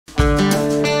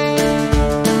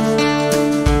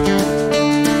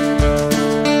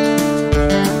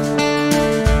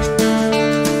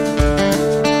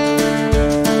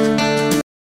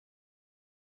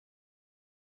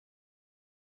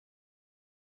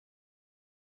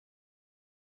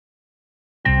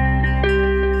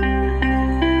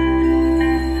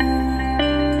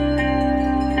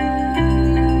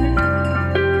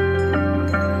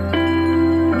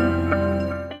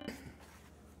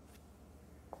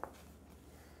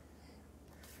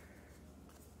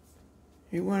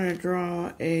You want to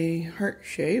draw a heart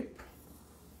shape.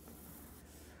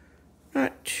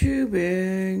 Not too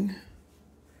big,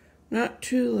 not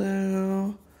too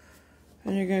little.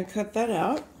 And you're going to cut that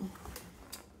out.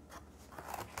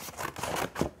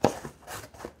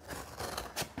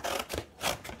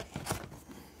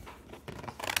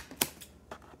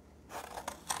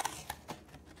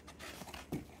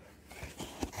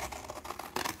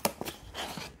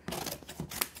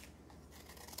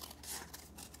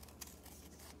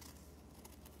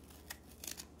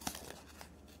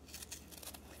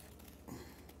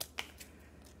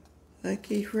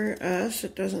 Lucky for us,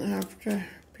 it doesn't have to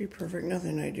be perfect.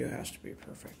 Nothing I do has to be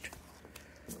perfect.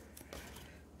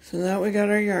 So now we got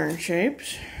our yarn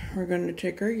shapes. We're going to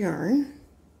take our yarn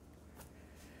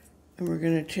and we're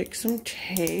going to take some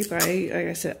tape. Like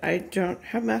I said, I don't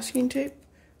have masking tape.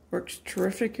 Works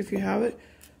terrific if you have it.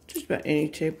 Just about any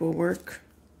tape will work.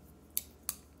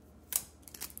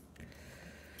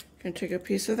 Going to take a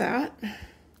piece of that.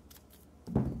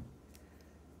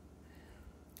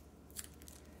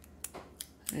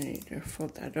 I need to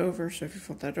fold that over, so if you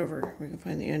fold that over, we can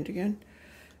find the end again.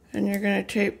 And you're going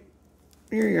to tape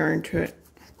your yarn to it,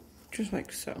 just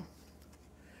like so.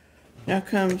 Now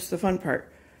comes the fun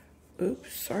part.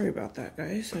 Oops, sorry about that,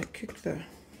 guys. I kicked the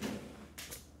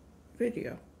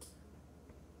video.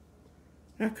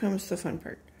 Now comes the fun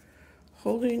part.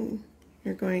 Holding,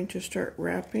 you're going to start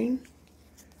wrapping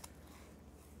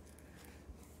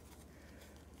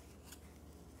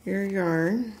your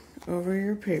yarn over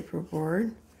your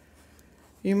paperboard.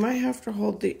 You might have to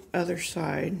hold the other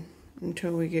side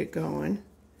until we get going.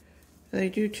 They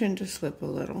do tend to slip a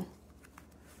little.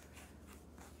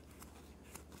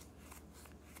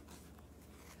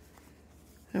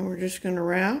 And we're just going to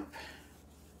wrap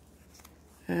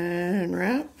and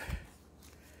wrap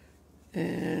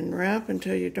and wrap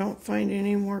until you don't find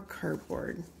any more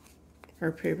cardboard,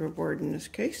 or paperboard in this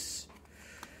case.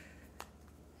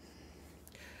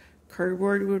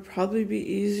 Cardboard would probably be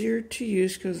easier to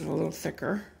use because it's a little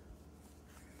thicker.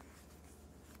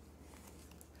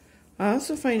 I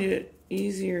also find it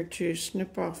easier to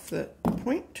snip off the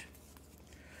point.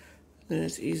 Then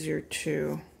it's easier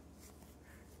to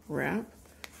wrap.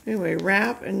 Anyway,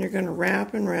 wrap, and you're going to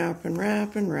wrap and wrap and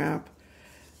wrap and wrap.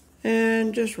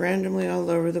 And just randomly all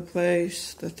over the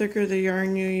place. The thicker the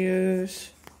yarn you use,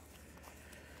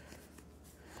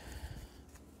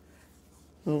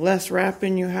 the less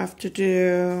wrapping you have to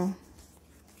do.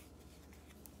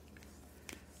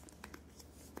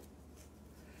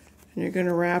 And you're going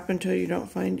to wrap until you don't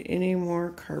find any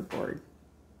more cardboard.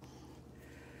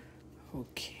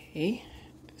 Okay,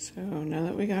 so now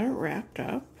that we got it wrapped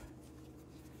up,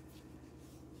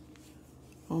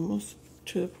 almost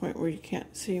to the point where you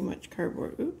can't see much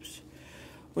cardboard. Oops.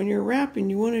 When you're wrapping,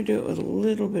 you want to do it with a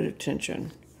little bit of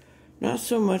tension. Not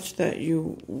so much that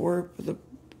you warp the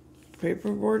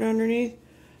paperboard underneath,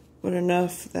 but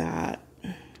enough that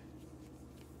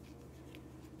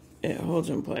it holds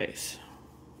in place.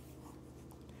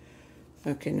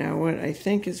 Okay, now what I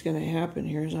think is going to happen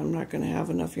here is I'm not going to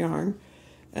have enough yarn,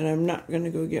 and I'm not going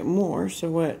to go get more. So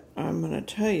what I'm going to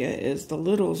tell you is the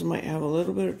littles might have a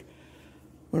little bit of,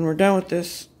 when we're done with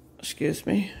this, excuse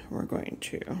me, we're going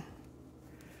to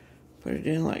put it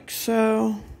in like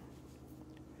so.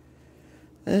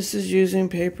 This is using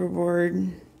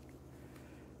paperboard.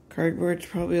 Cardboard's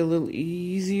probably a little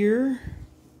easier.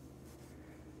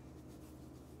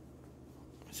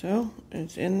 So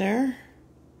it's in there.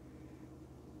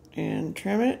 And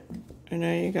trim it. And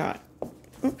now you got,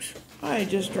 oops, I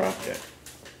just dropped it.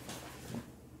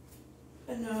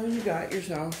 And now you got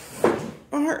yourself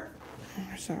a heart.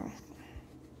 So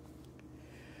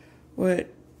what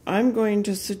I'm going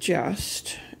to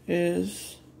suggest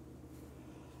is,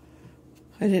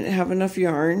 I didn't have enough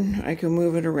yarn. I can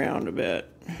move it around a bit.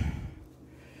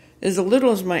 Is the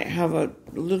littles might have a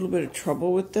little bit of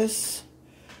trouble with this.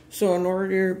 So in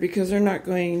order, because they're not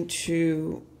going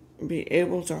to be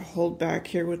able to hold back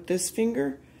here with this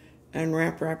finger and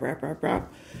wrap, wrap, wrap, wrap,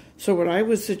 wrap. So what I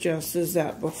would suggest is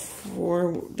that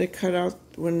before they cut out,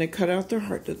 when they cut out their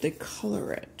heart, that they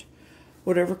color it,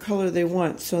 whatever color they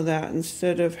want, so that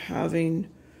instead of having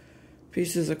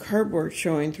pieces of cardboard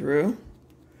showing through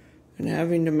and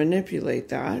having to manipulate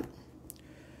that,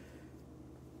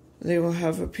 they will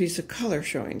have a piece of color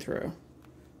showing through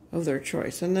of their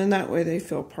choice. And then that way they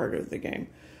feel part of the game.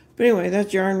 But anyway,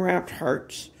 that's yarn wrapped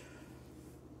hearts.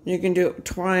 You can do it with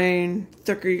twine,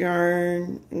 thicker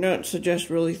yarn. Don't suggest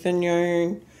really thin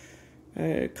yarn.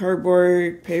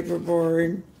 Cardboard,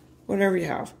 paperboard, whatever you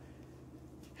have.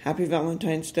 Happy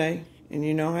Valentine's Day, and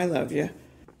you know I love you.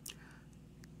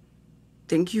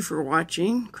 Thank you for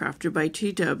watching Crafted by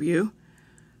TW.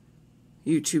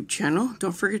 YouTube channel.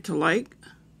 Don't forget to like,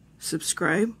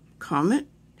 subscribe, comment,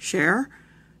 share.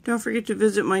 Don't forget to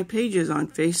visit my pages on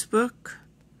Facebook,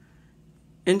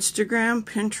 Instagram,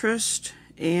 Pinterest,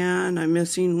 and I'm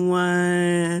missing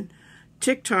one.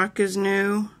 TikTok is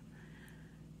new.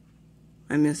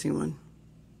 I'm missing one.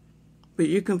 But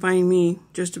you can find me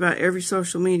just about every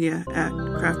social media at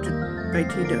Crafted by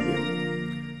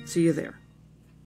TW. See you there.